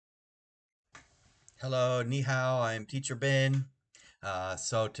Hello, ni hao. I'm Teacher Ben.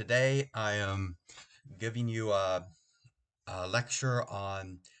 So today I am giving you a lecture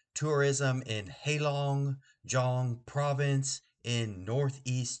on tourism in Heilongjiang province in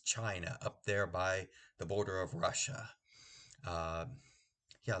northeast China, up there by the border of Russia. Uh,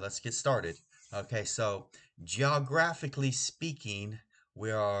 yeah, let's get started. Okay, so geographically speaking,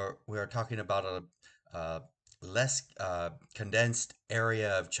 we are talking about a less condensed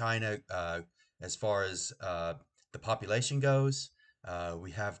area of China as far as the population goes.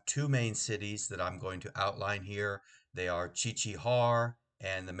 We have two main cities that I'm going to outline here. They are Qiqihar,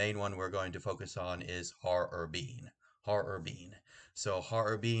 and the main one we're going to focus on is Harbin. Harbin. So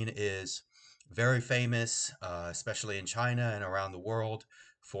Harbin is very famous, especially in China and around the world,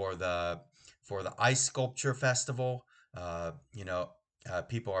 for the ice sculpture festival.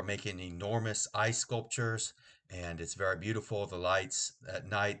 People are making enormous ice sculptures, and it's very beautiful. The lights at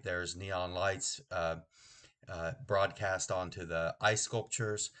night, there's neon lights broadcast onto the ice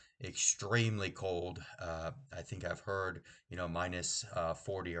sculptures. Extremely cold. I think I've heard, minus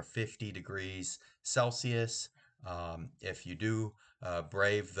 40 or 50 degrees Celsius. If you do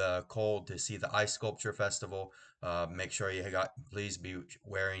brave the cold to see the ice sculpture festival, make sure please be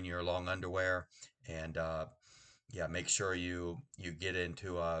wearing your long underwear, and yeah, make sure you get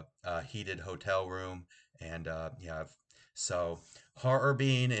into a heated hotel room. And yeah, so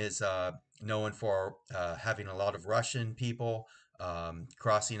Harbin is known for having a lot of Russian people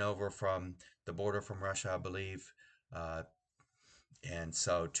crossing over from the border from Russia, I believe. Uh, and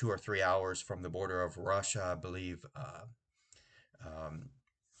so 2 or 3 hours from the border of Russia, I believe. Um,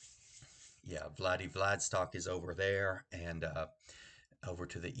 yeah, Vladivostok is over there, and over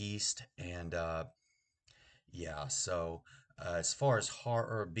to the east. And yeah, so as far as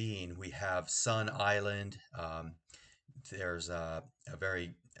Harbin, we have Sun Island. There's a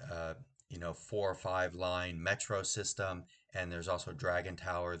very 4 or 5 line metro system, and there's also Dragon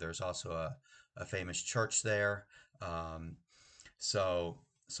Tower. There's also a famous church there. Um, so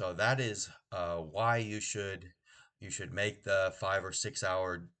that is why you should make the 5 or 6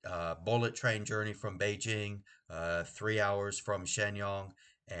 hour bullet train journey from Beijing, 3 hours from Shenyang,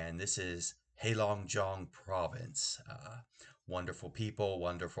 and this is Heilongjiang province. Wonderful people,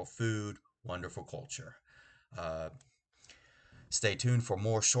 wonderful food, wonderful culture. Uh, Stay tuned for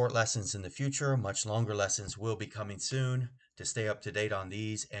more short lessons in the future. Much longer lessons will be coming soon. To stay up to date on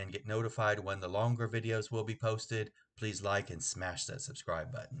these and get notified when the longer videos will be posted, please like and smash that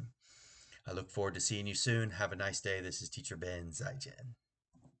subscribe button. I look forward to seeing you soon. Have a nice day. This is Teacher Ben Zaijian.